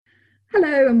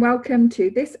Hello and welcome to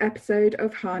this episode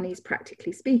of Harney's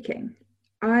Practically Speaking.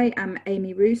 I am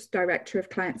Amy Roos, Director of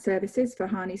Client Services for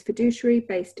Harney's Fiduciary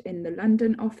based in the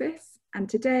London office. And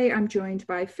today I'm joined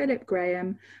by Philip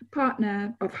Graham,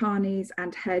 Partner of Harney's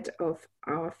and Head of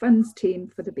our Funds team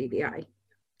for the BVI.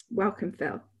 Welcome,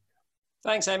 Phil.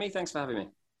 Thanks, Amy. Thanks for having me.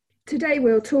 Today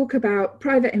we'll talk about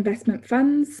private investment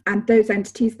funds and those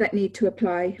entities that need to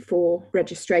apply for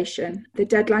registration. The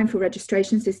deadline for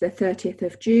registrations is the 30th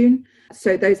of June,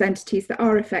 so those entities that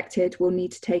are affected will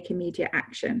need to take immediate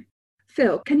action.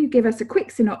 Phil, can you give us a quick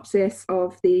synopsis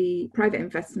of the private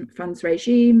investment funds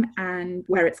regime and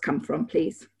where it's come from,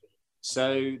 please?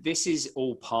 So this is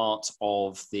all part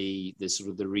of the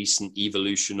recent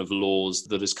evolution of laws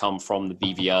that has come from the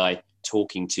BVI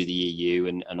talking to the EU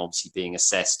and obviously being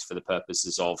assessed for the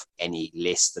purposes of any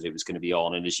list that it was going to be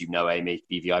on. And as you know, Amy,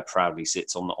 BVI proudly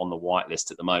sits on the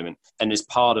whitelist at the moment. And as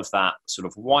part of that sort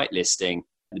of whitelisting,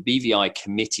 the BVI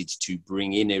committed to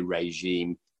bring in a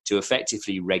regime to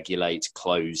effectively regulate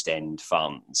closed-end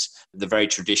funds. The very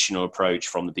traditional approach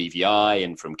from the BVI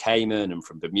and from Cayman and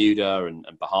from Bermuda and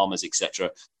Bahamas,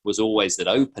 etc., was always that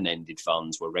open-ended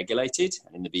funds were regulated.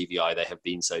 And in the BVI, they have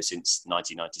been so since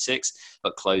 1996,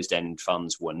 but closed-end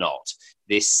funds were not.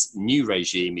 This new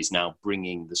regime is now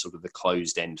bringing the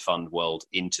closed-end fund world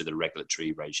into the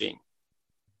regulatory regime.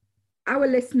 Our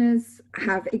listeners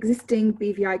have existing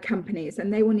BVI companies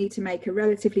and they will need to make a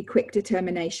relatively quick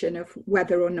determination of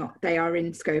whether or not they are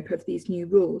in scope of these new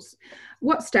rules.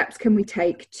 What steps can we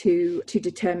take to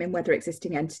determine whether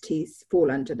existing entities fall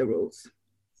under the rules?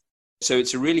 So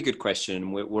it's a really good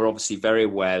question. We're obviously very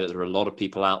aware that there are a lot of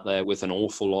people out there with an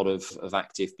awful lot of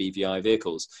active BVI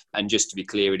vehicles. And just to be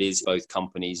clear, it is both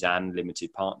companies and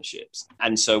limited partnerships.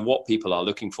 And so what people are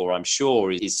looking for, I'm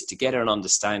sure, is to get an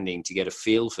understanding, to get a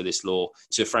feel for this law,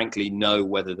 to frankly know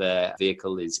whether their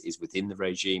vehicle is within the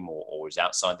regime or is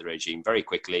outside the regime very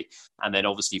quickly. And then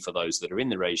obviously for those that are in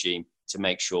the regime, to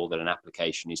make sure that an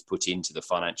application is put into the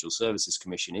Financial Services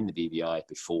Commission in the BVI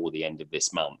before the end of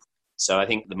this month. So I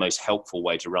think the most helpful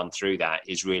way to run through that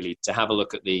is really to have a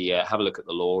look at the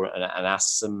law and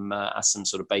ask some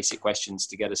sort of basic questions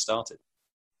to get us started.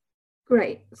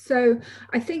 Great. So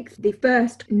I think the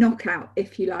first knockout,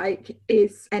 if you like,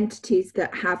 is entities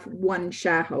that have one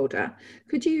shareholder.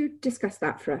 Could you discuss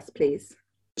that for us, please?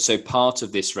 So part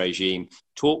of this regime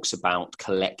talks about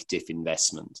collective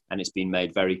investment, and it's been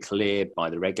made very clear by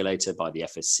the regulator, by the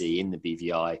FSC in the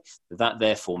BVI, that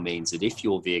therefore means that if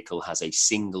your vehicle has a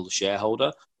single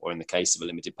shareholder, or in the case of a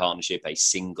limited partnership, a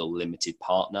single limited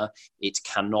partner, it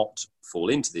cannot fall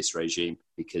into this regime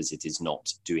because it is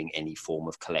not doing any form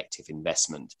of collective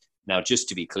investment. Now, just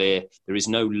to be clear, there is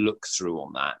no look-through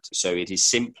on that. So it is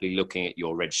simply looking at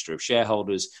your register of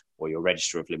shareholders or your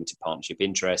register of limited partnership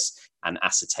interests and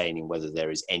ascertaining whether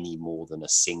there is any more than a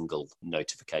single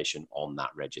notification on that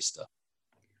register.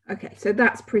 Okay, so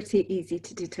that's pretty easy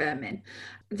to determine.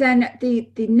 Then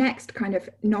the next kind of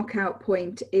knockout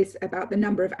point is about the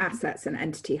number of assets an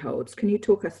entity holds. Can you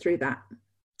talk us through that?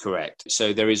 Correct.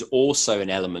 So there is also an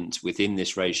element within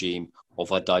this regime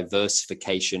of a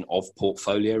diversification of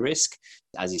portfolio risk,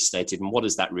 as is stated. And what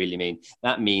does that really mean?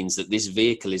 That means that this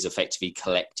vehicle is effectively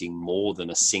collecting more than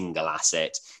a single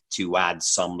asset to add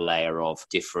some layer of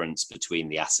difference between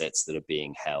the assets that are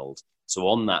being held. So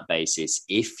on that basis,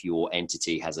 if your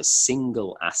entity has a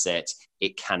single asset,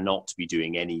 it cannot be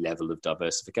doing any level of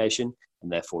diversification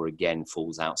and therefore again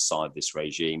falls outside this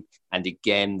regime. And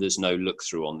again, there's no look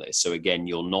through on this. So again,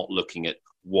 you're not looking at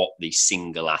what the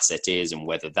single asset is and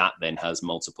whether that then has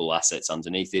multiple assets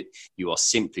underneath it. You are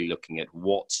simply looking at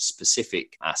what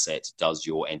specific asset does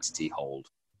your entity hold.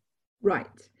 Right.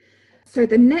 So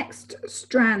the next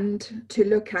strand to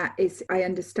look at is, I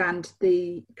understand,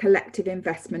 the collective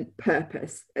investment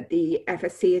purpose. The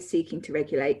FSC is seeking to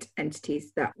regulate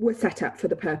entities that were set up for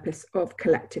the purpose of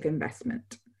collective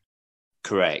investment.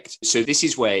 Correct. So this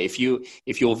is where if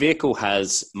your vehicle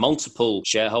has multiple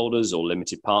shareholders or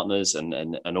limited partners and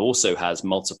also has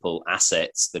multiple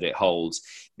assets that it holds,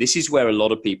 this is where a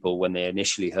lot of people, when they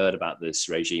initially heard about this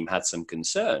regime, had some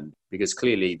concern, because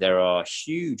clearly there are a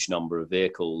huge number of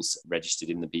vehicles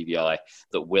registered in the BVI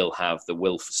that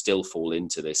will still fall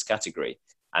into this category.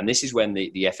 And this is when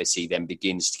the FSC then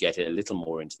begins to get a little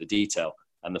more into the detail.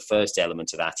 And the first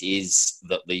element of that is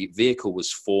that the vehicle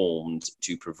was formed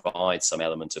to provide some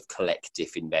element of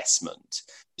collective investment.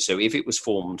 So if it was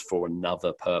formed for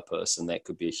another purpose, and there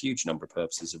could be a huge number of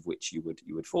purposes of which you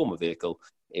would form a vehicle,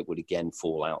 it would again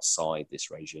fall outside this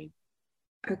regime.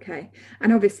 Okay.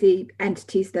 And obviously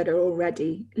entities that are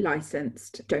already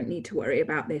licensed don't need to worry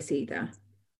about this either.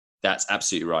 That's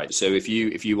absolutely right. So if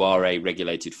you are a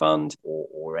regulated fund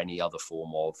or any other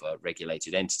form of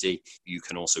regulated entity, you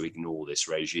can also ignore this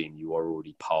regime. You are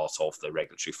already part of the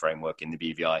regulatory framework in the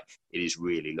BVI. It is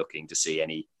really looking to see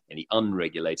any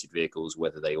unregulated vehicles,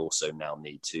 whether they also now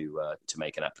need to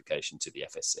make an application to the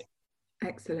FSC.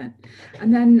 Excellent.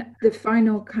 And then the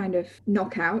final kind of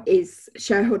knockout is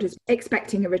shareholders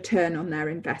expecting a return on their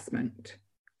investment.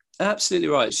 Absolutely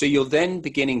right. So you're then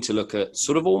beginning to look at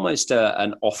sort of almost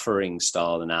an offering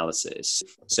style analysis.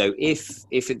 So if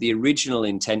at the original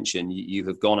intention, you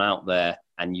have gone out there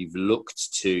and you've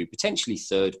looked to potentially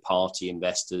third-party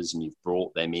investors and you've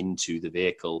brought them into the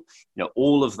vehicle,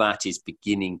 all of that is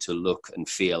beginning to look and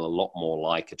feel a lot more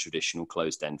like a traditional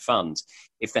closed-end fund.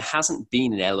 If there hasn't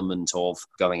been an element of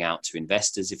going out to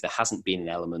investors, if there hasn't been an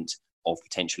element of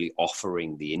potentially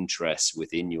offering the interest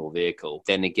within your vehicle,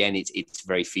 then again, it's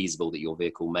very feasible that your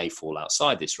vehicle may fall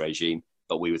outside this regime.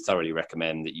 But we would thoroughly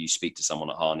recommend that you speak to someone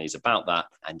at Harney's about that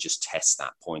and just test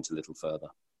that point a little further.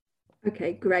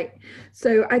 Okay, great.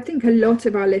 So I think a lot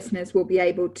of our listeners will be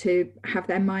able to have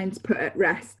their minds put at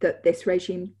rest that this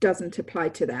regime doesn't apply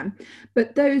to them.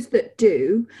 But those that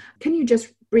do, can you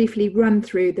just briefly run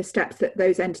through the steps that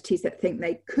those entities that think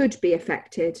they could be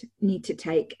affected need to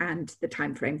take and the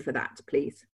timeframe for that,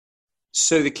 please?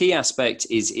 So the key aspect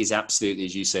is absolutely,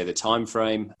 as you say, the time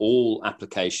frame. All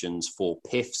applications for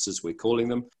PIFs, as we're calling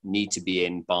them, need to be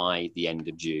in by the end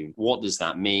of June. What does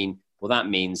that mean? Well, that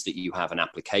means that you have an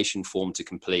application form to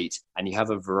complete and you have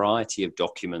a variety of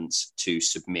documents to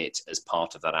submit as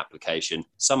part of that application,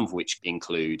 some of which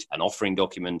include an offering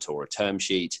document or a term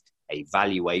sheet, a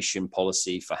valuation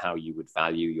policy for how you would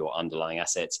value your underlying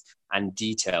assets, and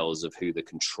details of who the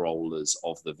controllers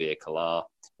of the vehicle are,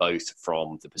 both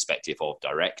from the perspective of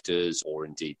directors or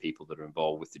indeed people that are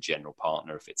involved with the general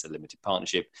partner if it's a limited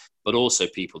partnership, but also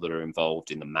people that are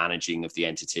involved in the managing of the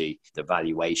entity, the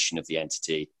valuation of the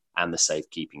entity, and the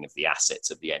safekeeping of the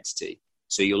assets of the entity.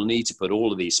 So you'll need to put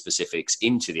all of these specifics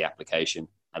into the application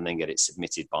and then get it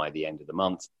submitted by the end of the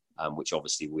month, which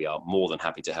obviously we are more than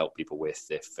happy to help people with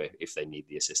if they need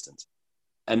the assistance.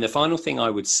 And the final thing I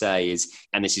would say is,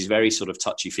 and this is very sort of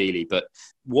touchy-feely, but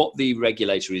what the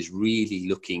regulator is really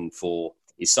looking for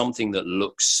is something that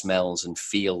looks, smells, and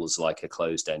feels like a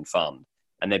closed-end fund.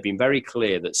 And they've been very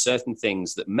clear that certain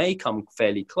things that may come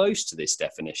fairly close to this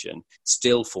definition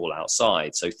still fall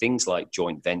outside. So things like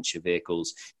joint venture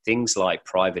vehicles, things like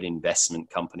private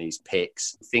investment companies,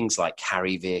 PICs, things like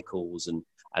carry vehicles and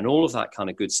all of that kind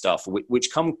of good stuff, which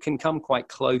can come quite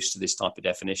close to this type of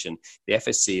definition. The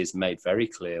FSC has made very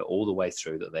clear all the way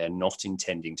through that they are not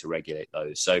intending to regulate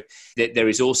those. So there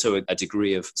is also a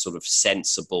degree of sort of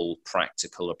sensible,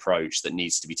 practical approach that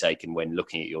needs to be taken when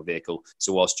looking at your vehicle.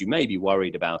 So whilst you may be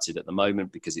worried about it at the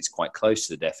moment because it's quite close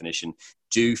to the definition,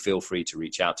 do feel free to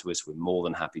reach out to us. We're more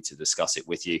than happy to discuss it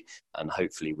with you. And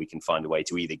hopefully we can find a way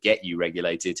to either get you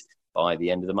regulated by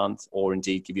the end of the month or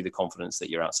indeed give you the confidence that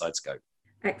you're outside scope.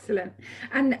 Excellent.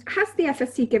 And has the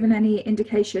FSC given any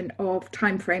indication of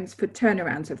timeframes for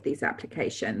turnarounds of these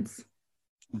applications?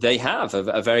 They have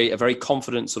a very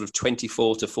confident sort of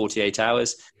 24 to 48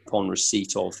 hours upon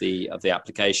receipt of the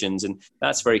applications, and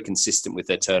that's very consistent with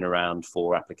their turnaround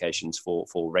for applications for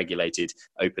regulated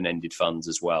open-ended funds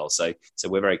as well. So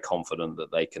we're very confident that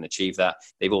they can achieve that.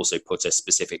 They've also put a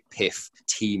specific PIF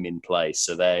team in place,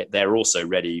 so they're also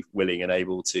ready, willing, and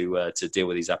able to deal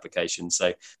with these applications.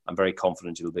 So I'm very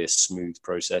confident it'll be a smooth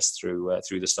process through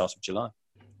the start of July.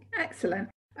 Excellent.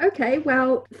 Okay,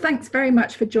 well, thanks very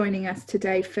much for joining us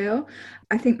today, Phil.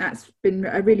 I think that's been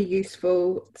a really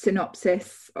useful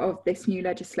synopsis of this new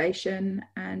legislation.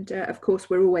 And of course,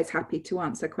 we're always happy to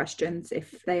answer questions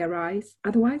if they arise.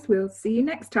 Otherwise, we'll see you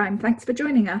next time. Thanks for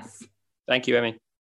joining us. Thank you, Emmy.